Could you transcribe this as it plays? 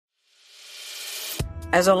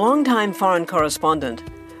As a longtime foreign correspondent,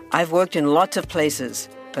 I've worked in lots of places,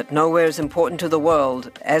 but nowhere as important to the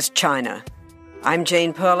world as China. I'm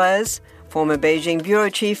Jane Perlez, former Beijing bureau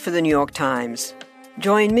chief for the New York Times.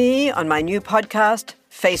 Join me on my new podcast,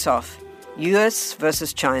 Face Off, US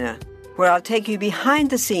versus China, where I'll take you behind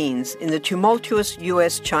the scenes in the tumultuous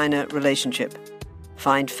US-China relationship.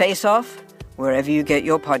 Find Face Off wherever you get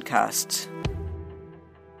your podcasts.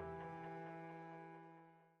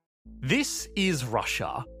 This is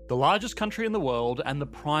Russia, the largest country in the world and the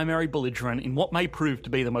primary belligerent in what may prove to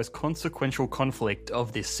be the most consequential conflict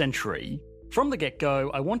of this century. From the get-go,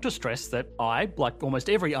 I want to stress that I, like almost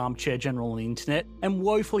every armchair general on the internet, am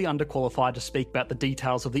woefully underqualified to speak about the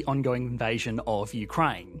details of the ongoing invasion of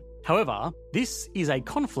Ukraine. However, this is a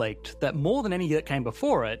conflict that more than any that came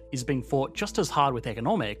before it is being fought just as hard with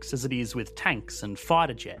economics as it is with tanks and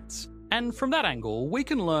fighter jets. And from that angle, we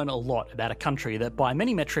can learn a lot about a country that by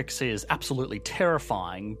many metrics is absolutely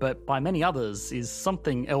terrifying, but by many others is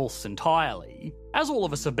something else entirely. As all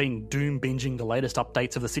of us have been doom-binging the latest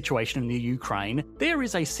updates of the situation in the Ukraine, there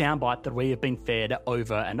is a soundbite that we have been fed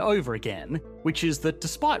over and over again, which is that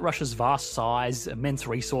despite Russia's vast size, immense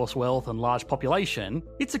resource wealth and large population,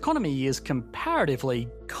 its economy is comparatively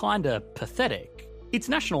kinda pathetic. Its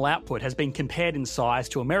national output has been compared in size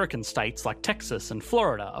to American states like Texas and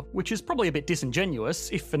Florida, which is probably a bit disingenuous,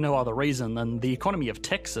 if for no other reason than the economy of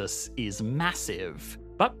Texas is massive.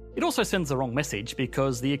 But it also sends the wrong message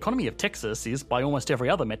because the economy of Texas is, by almost every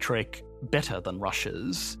other metric, better than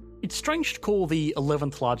Russia's. It's strange to call the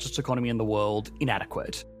 11th largest economy in the world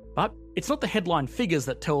inadequate. But it's not the headline figures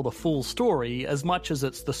that tell the full story as much as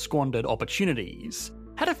it's the squandered opportunities.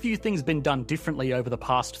 Had a few things been done differently over the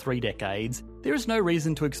past 3 decades, there is no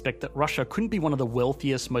reason to expect that Russia couldn't be one of the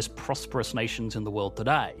wealthiest, most prosperous nations in the world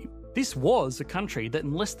today. This was a country that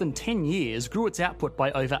in less than 10 years grew its output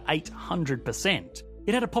by over 800%.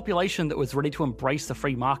 It had a population that was ready to embrace the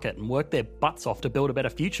free market and work their butts off to build a better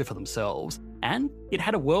future for themselves. And it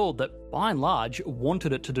had a world that, by and large,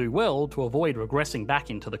 wanted it to do well to avoid regressing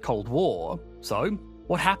back into the Cold War. So,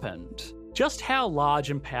 what happened? Just how large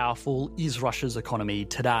and powerful is Russia's economy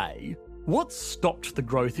today? What stopped the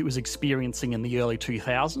growth it was experiencing in the early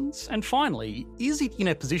 2000s? And finally, is it in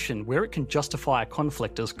a position where it can justify a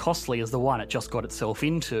conflict as costly as the one it just got itself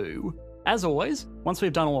into? As always, once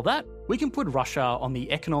we've done all of that, we can put Russia on the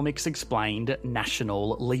Economics Explained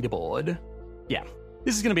national leaderboard. Yeah,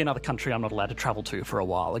 this is going to be another country I'm not allowed to travel to for a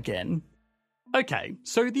while again. Okay,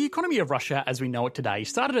 so the economy of Russia as we know it today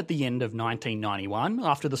started at the end of 1991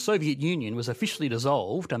 after the Soviet Union was officially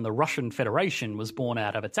dissolved and the Russian Federation was born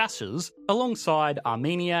out of its ashes, alongside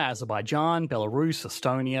Armenia, Azerbaijan, Belarus,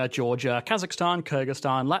 Estonia, Georgia, Kazakhstan,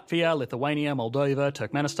 Kyrgyzstan, Latvia, Lithuania, Moldova,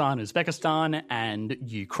 Turkmenistan, Uzbekistan, and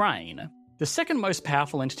Ukraine. The second most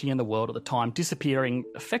powerful entity in the world at the time disappearing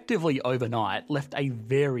effectively overnight left a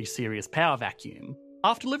very serious power vacuum.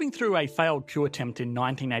 After living through a failed coup attempt in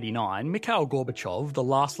 1989, Mikhail Gorbachev, the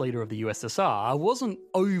last leader of the USSR, wasn't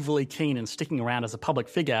overly keen in sticking around as a public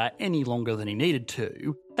figure any longer than he needed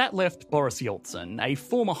to. That left Boris Yeltsin, a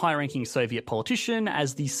former high-ranking Soviet politician,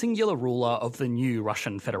 as the singular ruler of the new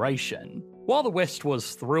Russian Federation. While the West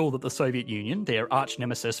was thrilled that the Soviet Union, their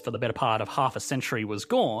arch-nemesis for the better part of half a century, was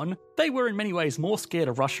gone, they were in many ways more scared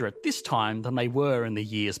of Russia at this time than they were in the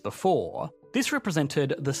years before. This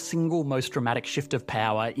represented the single most dramatic shift of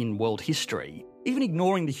power in world history. Even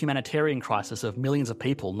ignoring the humanitarian crisis of millions of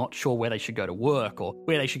people not sure where they should go to work or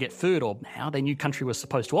where they should get food or how their new country was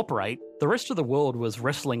supposed to operate, the rest of the world was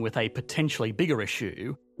wrestling with a potentially bigger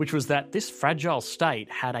issue, which was that this fragile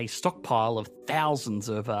state had a stockpile of thousands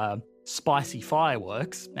of spicy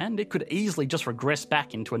fireworks, and it could easily just regress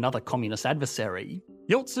back into another communist adversary.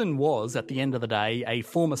 Yeltsin was, at the end of the day, a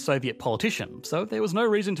former Soviet politician, so there was no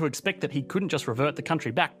reason to expect that he couldn't just revert the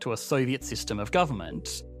country back to a Soviet system of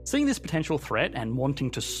government. Seeing this potential threat and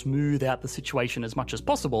wanting to smooth out the situation as much as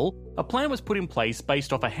possible, a plan was put in place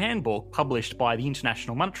based off a handbook published by the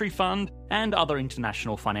International Monetary Fund and other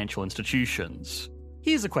international financial institutions.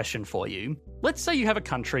 Here's a question for you. Let's say you have a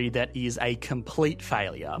country that is a complete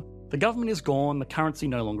failure. The government is gone, the currency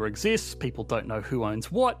no longer exists, people don't know who owns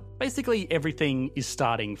what, basically everything is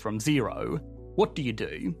starting from zero. What do you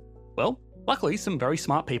do? Well, luckily some very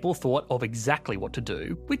smart people thought of exactly what to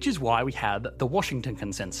do, which is why we have the Washington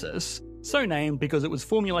Consensus. So named because it was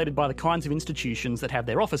formulated by the kinds of institutions that have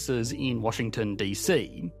their offices in Washington,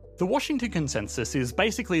 DC. The Washington Consensus is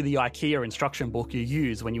basically the IKEA instruction book you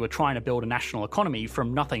use when you are trying to build a national economy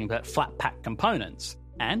from nothing but flat-pack components,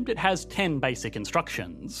 and it has 10 basic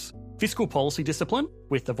instructions. fiscal policy discipline,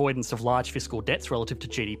 with avoidance of large fiscal debts relative to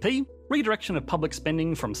GDP, redirection of public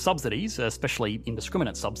spending from subsidies, especially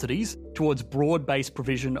indiscriminate subsidies, towards broad-based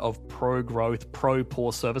provision of pro-growth,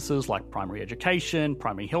 pro-poor services like primary education,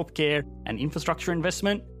 primary healthcare, and infrastructure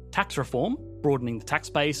investment, tax reform, broadening the tax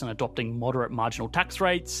base and adopting moderate marginal tax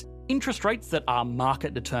rates, interest rates that are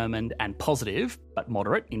market-determined and positive, but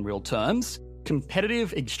moderate in real terms,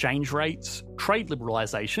 competitive exchange rates, trade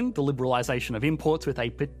liberalisation, the liberalisation of imports with a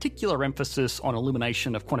particular emphasis on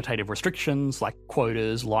elimination of quantitative restrictions like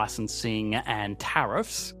quotas, licensing and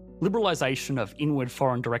tariffs, liberalisation of inward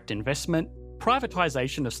foreign direct investment,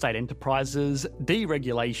 privatisation of state enterprises,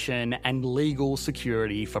 deregulation and legal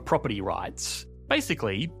security for property rights.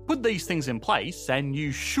 Basically, put these things in place and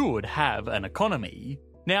you should have an economy.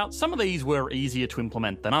 Now, some of these were easier to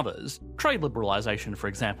implement than others. Trade liberalisation, for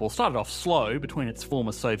example, started off slow between its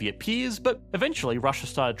former Soviet peers, but eventually Russia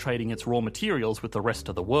started trading its raw materials with the rest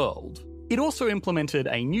of the world. It also implemented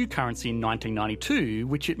a new currency in 1992,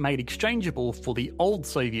 which it made exchangeable for the old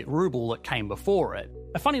Soviet ruble that came before it.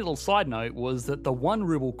 A funny little side note was that the 1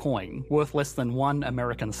 ruble coin, worth less than 1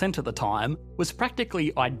 American cent at the time, was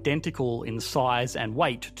practically identical in size and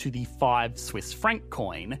weight to the 5 Swiss franc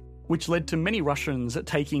coin, which led to many Russians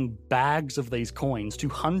taking bags of these coins to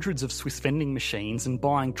hundreds of Swiss vending machines and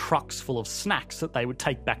buying trucks full of snacks that they would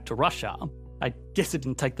take back to Russia. I guess it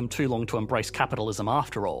didn't take them too long to embrace capitalism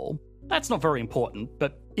after all. That's not very important,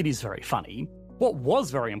 but it is very funny. What was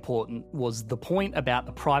very important was the point about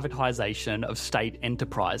the privatisation of state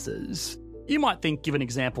enterprises. You might think, given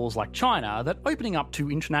examples like China, that opening up to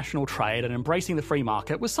international trade and embracing the free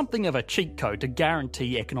market was something of a cheat code to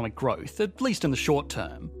guarantee economic growth, at least in the short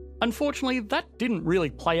term. Unfortunately, that didn't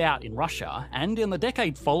really play out in Russia, and in the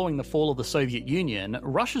decade following the fall of the Soviet Union,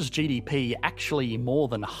 Russia's GDP actually more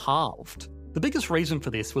than halved. The biggest reason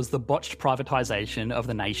for this was the botched privatisation of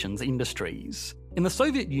the nation's industries. In the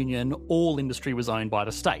Soviet Union, all industry was owned by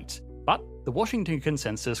the state, but the Washington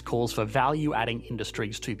Consensus calls for value-adding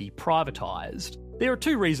industries to be privatised. There are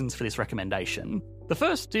 2 reasons for this recommendation. The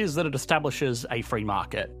first is that it establishes a free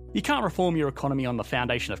market. You can't reform your economy on the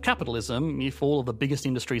foundation of capitalism if all of the biggest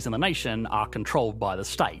industries in the nation are controlled by the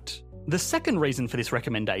state. The second reason for this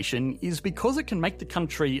recommendation is because it can make the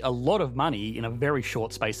country a lot of money in a very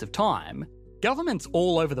short space of time. Governments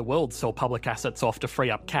all over the world sell public assets off to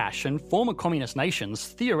free up cash, and former communist nations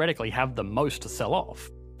theoretically have the most to sell off.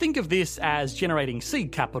 Think of this as generating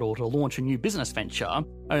seed capital to launch a new business venture,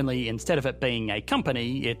 only instead of it being a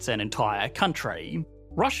company, it's an entire country.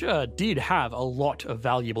 Russia did have a lot of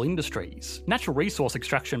valuable industries, natural resource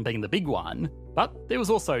extraction being the big one, but there was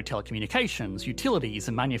also telecommunications, utilities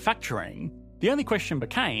and manufacturing. The only question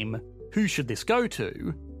became, who should this go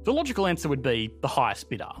to? The logical answer would be the highest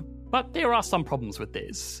bidder, but there are some problems with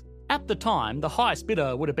this. At the time, the highest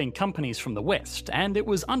bidder would have been companies from the West, and it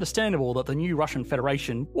was understandable that the new Russian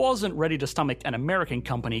Federation wasn't ready to stomach an American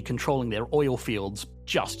company controlling their oil fields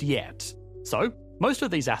just yet. So, most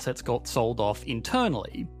of these assets got sold off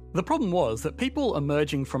internally. The problem was that people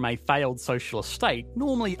emerging from a failed socialist state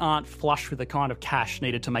normally aren't flush with the kind of cash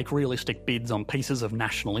needed to make realistic bids on pieces of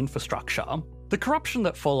national infrastructure. The corruption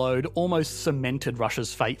that followed almost cemented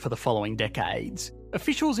Russia's fate for the following decades.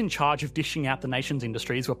 Officials in charge of dishing out the nation's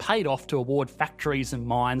industries were paid off to award factories and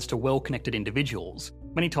mines to well-connected individuals,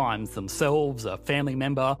 many times themselves, a family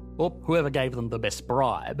member, or whoever gave them the best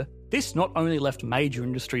bribe. This not only left major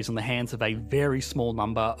industries in the hands of a very small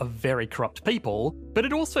number of very corrupt people, but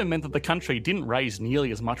it also meant that the country didn't raise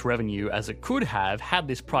nearly as much revenue as it could have had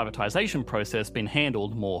this privatisation process been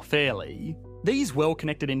handled more fairly. These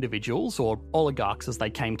well-connected individuals, or oligarchs as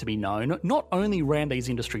they came to be known, not only ran these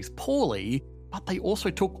industries poorly, but they also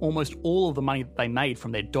took almost all of the money that they made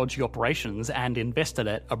from their dodgy operations and invested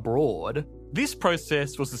it abroad. This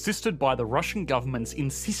process was assisted by the Russian government's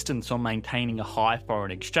insistence on maintaining a high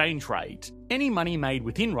foreign exchange rate. Any money made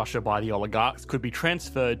within Russia by the oligarchs could be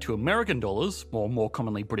transferred to American dollars, or more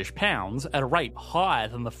commonly British pounds, at a rate higher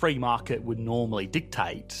than the free market would normally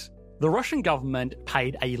dictate. The Russian government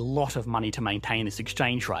paid a lot of money to maintain this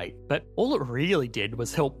exchange rate, but all it really did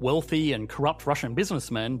was help wealthy and corrupt Russian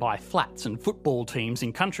businessmen buy flats and football teams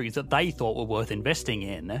in countries that they thought were worth investing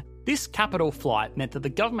in. This capital flight meant that the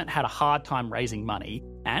government had a hard time raising money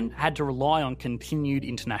and had to rely on continued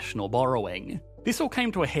international borrowing. This all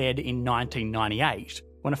came to a head in 1998,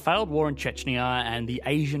 when a failed war in Chechnya and the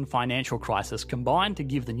Asian financial crisis combined to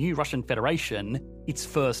give the new Russian Federation its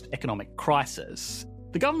first economic crisis.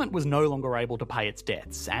 The government was no longer able to pay its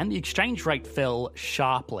debts, and the exchange rate fell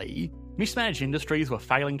sharply. Mismanaged industries were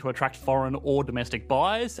failing to attract foreign or domestic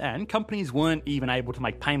buyers, and companies weren't even able to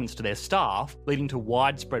make payments to their staff, leading to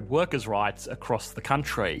widespread workers' riots across the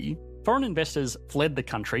country. foreign investors fled the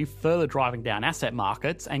country, further driving down asset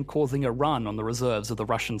markets and causing a run on the reserves of the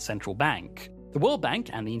Russian central bank. The World Bank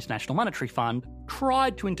and the International Monetary Fund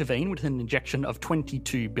tried to intervene with an injection of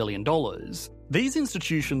 $22 billion. These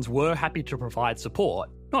institutions were happy to provide support,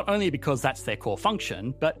 not only because that's their core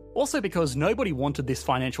function, but also because nobody wanted this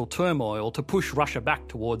financial turmoil to push Russia back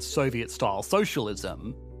towards Soviet-style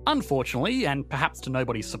socialism. Unfortunately, and perhaps to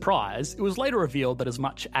nobody's surprise, it was later revealed that as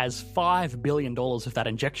much as $5 billion of that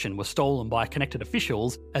injection was stolen by connected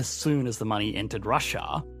officials as soon as the money entered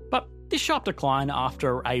Russia. But this sharp decline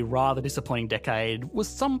after a rather disappointing decade was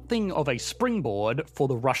something of a springboard for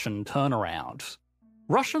the Russian turnaround.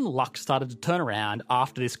 Russian luck started to turn around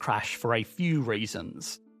after this crash for a few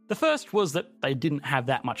reasons. The first was that they didn't have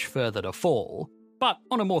that much further to fall. But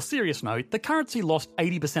on a more serious note, the currency lost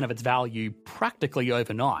 80% of its value practically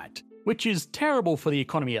overnight, which is terrible for the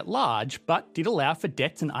economy at large, but did allow for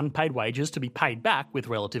debts and unpaid wages to be paid back with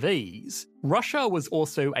relative ease. Russia was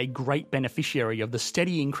also a great beneficiary of the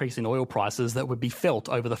steady increase in oil prices that would be felt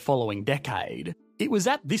over the following decade. It was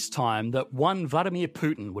at this time that one Vladimir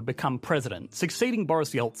Putin would become president, succeeding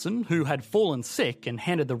Boris Yeltsin, who had fallen sick and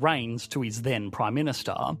handed the reins to his then Prime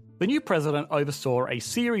Minister. The new president oversaw a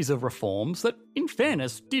series of reforms that, in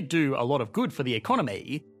fairness, did do a lot of good for the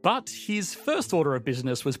economy, but his first order of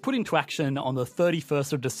business was put into action on the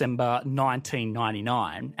 31st of December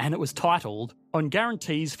 1999, and it was titled, "On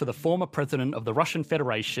Guarantees for the Former President of the Russian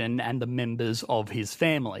Federation and the Members of His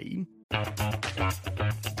Family."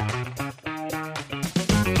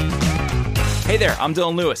 Hey there, I'm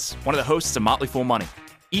Dylan Lewis, one of the hosts of Motley Fool Money.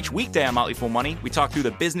 Each weekday on Motley Fool Money, we talk through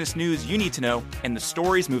the business news you need to know and the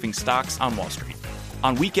stories moving stocks on Wall Street.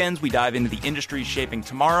 On weekends, we dive into the industries shaping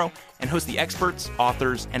tomorrow and host the experts,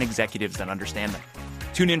 authors, and executives that understand them.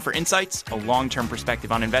 Tune in for insights, a long-term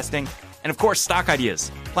perspective on investing, and of course, stock ideas.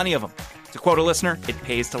 Plenty of them. To quote a listener, it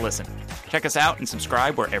pays to listen. Check us out and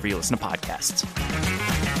subscribe wherever you listen to podcasts.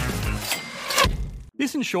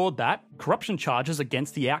 This ensured that corruption charges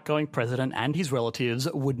against the outgoing president and his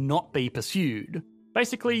relatives would not be pursued.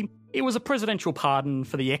 Basically, it was a presidential pardon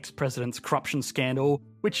for the ex-president's corruption scandal,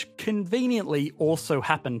 which conveniently also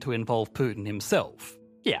happened to involve Putin himself.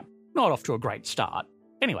 Yeah, not off to a great start.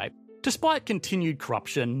 Anyway, despite continued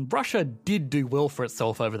corruption, Russia did do well for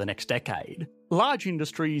itself over the next decade. Large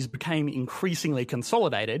industries became increasingly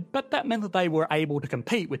consolidated, but that meant that they were able to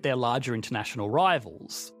compete with their larger international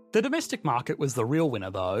rivals. The domestic market was the real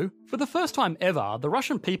winner though. For the first time ever, the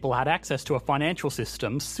Russian people had access to a financial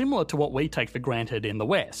system similar to what we take for granted in the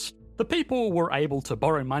West. The people were able to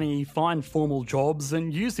borrow money, find formal jobs,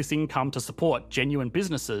 and use this income to support genuine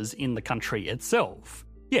businesses in the country itself.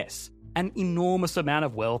 Yes, an enormous amount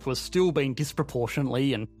of wealth was still being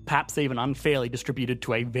disproportionately and perhaps even unfairly distributed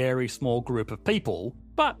to a very small group of people.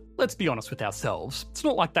 But let's be honest with ourselves, it's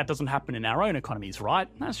not like that doesn't happen in our own economies, right?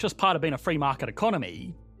 That's just part of being a free market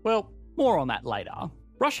economy. Well, more on that later.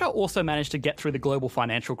 Russia also managed to get through the global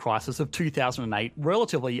financial crisis of 2008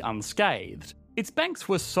 relatively unscathed. Its banks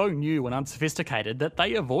were so new and unsophisticated that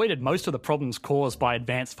they avoided most of the problems caused by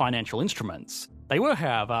advanced financial instruments. They were,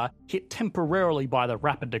 however, hit temporarily by the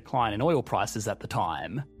rapid decline in oil prices at the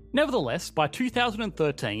time. Nevertheless, by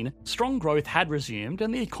 2013, strong growth had resumed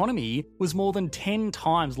and the economy was more than 10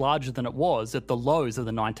 times larger than it was at the lows of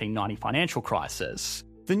the 1990 financial crisis.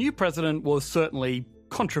 The new president was certainly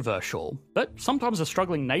controversial, but sometimes a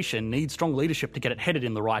struggling nation needs strong leadership to get it headed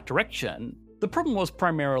in the right direction. The problem was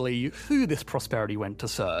primarily who this prosperity went to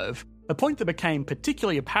serve, a point that became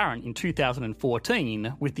particularly apparent in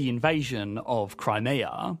 2014 with the invasion of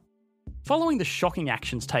Crimea. Following the shocking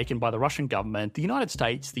actions taken by the Russian government, the United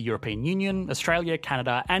States, the European Union, Australia,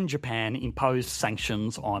 Canada, and Japan imposed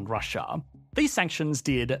sanctions on Russia. These sanctions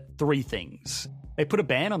did three things. They put a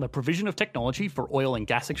ban on the provision of technology for oil and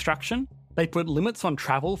gas extraction. They put limits on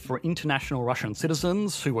travel for international Russian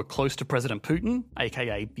citizens who were close to President Putin,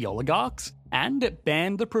 aka the oligarchs, and it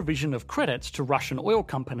banned the provision of credits to Russian oil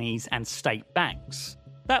companies and state banks.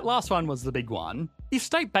 That last one was the big one. If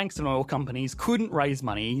state banks and oil companies couldn't raise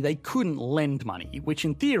money, they couldn't lend money, which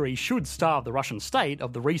in theory should starve the Russian state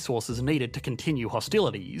of the resources needed to continue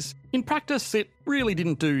hostilities. In practice, it really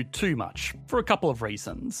didn't do too much, for a couple of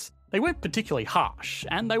reasons. They weren't particularly harsh,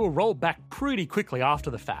 and they were rolled back pretty quickly after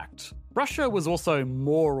the fact. Russia was also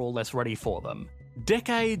more or less ready for them.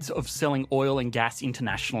 Decades of selling oil and gas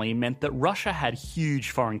internationally meant that Russia had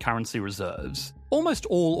huge foreign currency reserves. Almost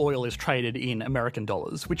all oil is traded in American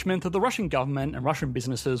dollars, which meant that the Russian government and Russian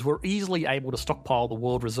businesses were easily able to stockpile the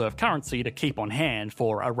world reserve currency to keep on hand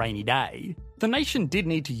for a rainy day. The nation did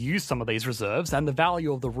need to use some of these reserves, and the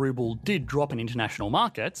value of the ruble did drop in international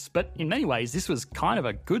markets, but in many ways this was kind of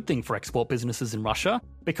a good thing for export businesses in Russia,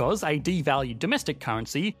 because a devalued domestic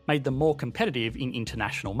currency made them more competitive in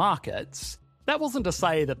international markets. That wasn't to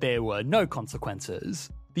say that there were no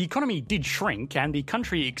consequences. The economy did shrink, and the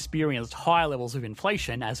country experienced high levels of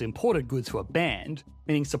inflation as imported goods were banned,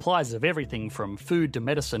 meaning supplies of everything from food to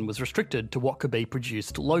medicine was restricted to what could be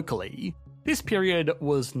produced locally. This period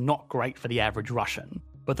was not great for the average Russian.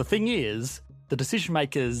 But the thing is, the decision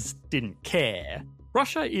makers didn't care.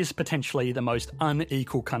 Russia is potentially the most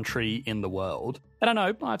unequal country in the world. And I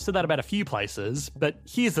know I've said that about a few places, but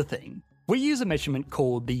here's the thing. We use a measurement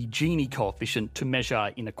called the Gini coefficient to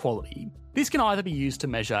measure inequality. This can either be used to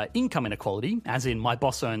measure income inequality, as in my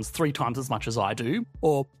boss earns 3 times as much as I do,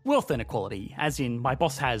 or wealth inequality, as in my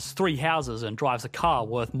boss has 3 houses and drives a car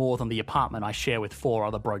worth more than the apartment I share with 4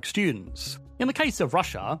 other broke students. In the case of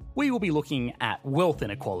Russia, we will be looking at wealth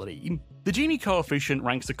inequality. The Gini coefficient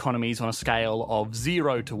ranks economies on a scale of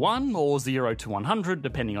 0 to 1 or 0 to 100,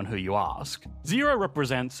 depending on who you ask. 0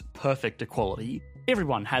 represents perfect equality.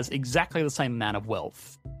 Everyone has exactly the same amount of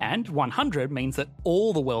wealth. And 100 means that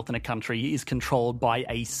all the wealth in a country is controlled by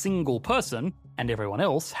a single person and everyone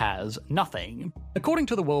else has nothing. According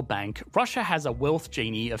to the World Bank, Russia has a wealth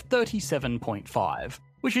Gini of 37.5,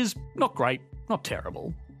 which is not great, not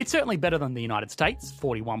terrible. It's certainly better than the United States,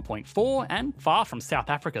 41.4, and far from South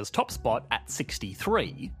Africa's top spot at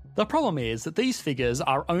 63. The problem is that these figures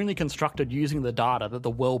are only constructed using the data that the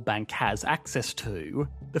World Bank has access to.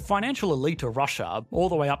 The financial elite of Russia, all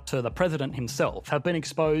the way up to the president himself, have been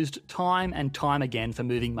exposed time and time again for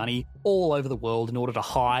moving money all over the world in order to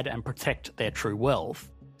hide and protect their true wealth.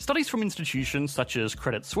 Studies from institutions such as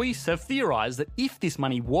Credit Suisse have theorised that if this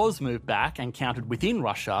money was moved back and counted within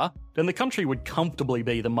Russia, then the country would comfortably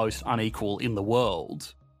be the most unequal in the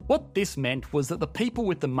world. What this meant was that the people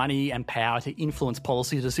with the money and power to influence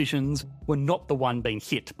policy decisions were not the one being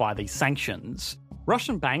hit by these sanctions.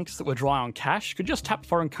 Russian banks that were dry on cash could just tap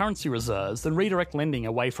foreign currency reserves and redirect lending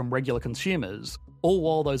away from regular consumers, all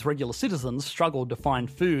while those regular citizens struggled to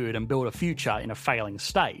find food and build a future in a failing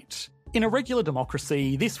state. In a regular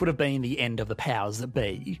democracy, this would have been the end of the powers that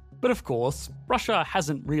be. But of course, Russia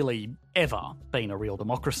hasn't really ever been a real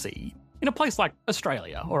democracy. In a place like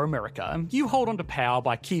Australia or America, you hold on to power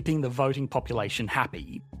by keeping the voting population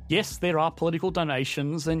happy. Yes, there are political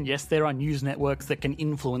donations, and yes, there are news networks that can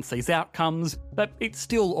influence these outcomes, but it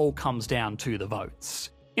still all comes down to the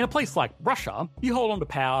votes. In a place like Russia, you hold on to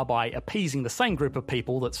power by appeasing the same group of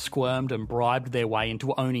people that squirmed and bribed their way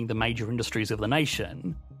into owning the major industries of the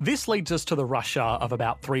nation. This leads us to the Russia of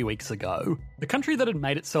about 3 weeks ago, the country that had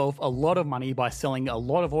made itself a lot of money by selling a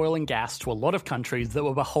lot of oil and gas to a lot of countries that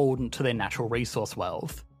were beholden to their natural resource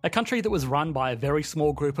wealth. A country that was run by a very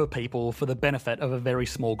small group of people for the benefit of a very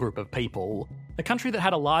small group of people. A country that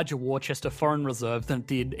had a larger war chest of foreign reserves than it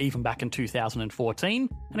did even back in 2014,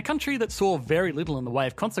 and a country that saw very little in the way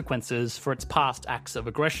of consequences for its past acts of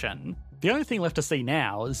aggression. The only thing left to see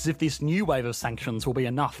now is if this new wave of sanctions will be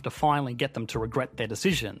enough to finally get them to regret their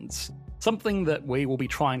decisions. Something that we will be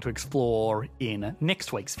trying to explore in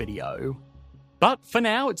next week's video. But for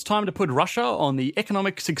now, it's time to put Russia on the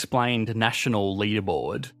Economics Explained national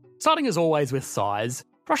leaderboard. Starting as always with size,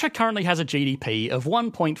 Russia currently has a GDP of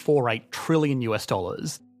 1.48 trillion US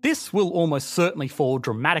dollars. This will almost certainly fall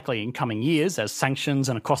dramatically in coming years as sanctions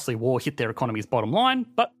and a costly war hit their economy's bottom line,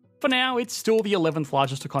 but for now, it's still the 11th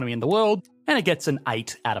largest economy in the world, and it gets an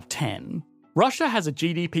 8 out of 10. Russia has a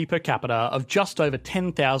GDP per capita of just over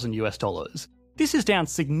 10,000 US dollars. This is down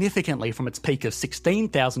significantly from its peak of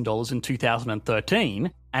 $16,000 in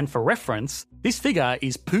 2013, and for reference, this figure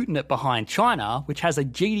is putting it behind China, which has a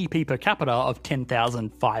GDP per capita of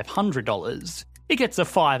 $10,500. It gets a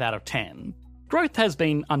 5 out of 10. Growth has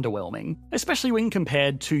been underwhelming, especially when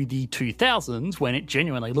compared to the 2000s when it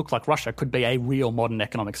genuinely looked like Russia could be a real modern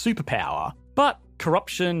economic superpower. But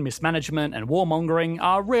corruption, mismanagement and warmongering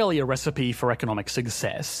are rarely a recipe for economic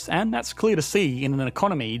success, and that's clear to see in an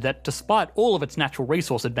economy that, despite all of its natural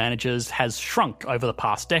resource advantages, has shrunk over the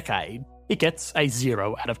past decade. It gets a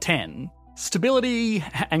 0 out of 10. Stability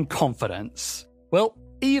and confidence. Well,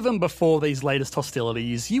 even before these latest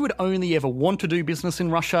hostilities, you would only ever want to do business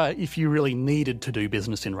in Russia if you really needed to do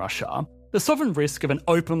business in Russia. The sovereign risk of an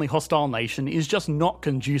openly hostile nation is just not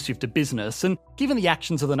conducive to business, and given the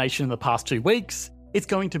actions of the nation in the past 2 weeks, it's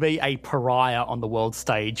going to be a pariah on the world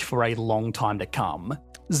stage for a long time to come.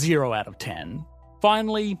 0 out of 10.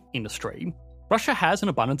 Finally, industry. Russia has an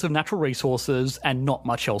abundance of natural resources and not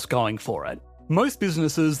much else going for it. Most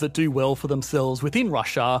businesses that do well for themselves within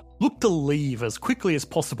Russia look to leave as quickly as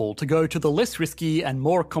possible to go to the less risky and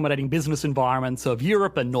more accommodating business environments of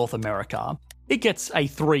Europe and North America. It gets a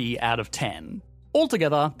 3 out of 10.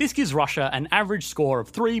 Altogether, this gives Russia an average score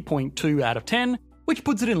of 3.2 out of 10, which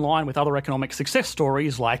puts it in line with other economic success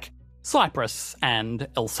stories like Cyprus and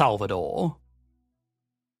El Salvador.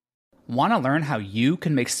 Want to learn how you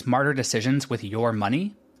can make smarter decisions with your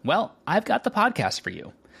money? Well, I've got the podcast for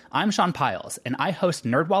you. I'm Sean Piles, and I host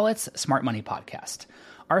NerdWallet's Smart Money Podcast.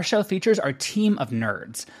 Our show features our team of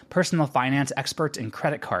nerds, personal finance experts in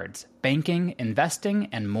credit cards, banking, investing,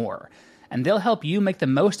 and more. And they'll help you make the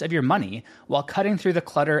most of your money while cutting through the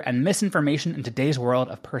clutter and misinformation in today's world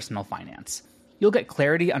of personal finance. You'll get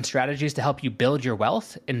clarity on strategies to help you build your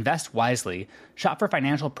wealth, invest wisely, shop for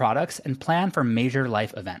financial products, and plan for major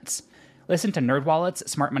life events. Listen to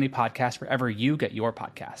NerdWallet's Smart Money Podcast wherever you get your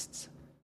podcasts.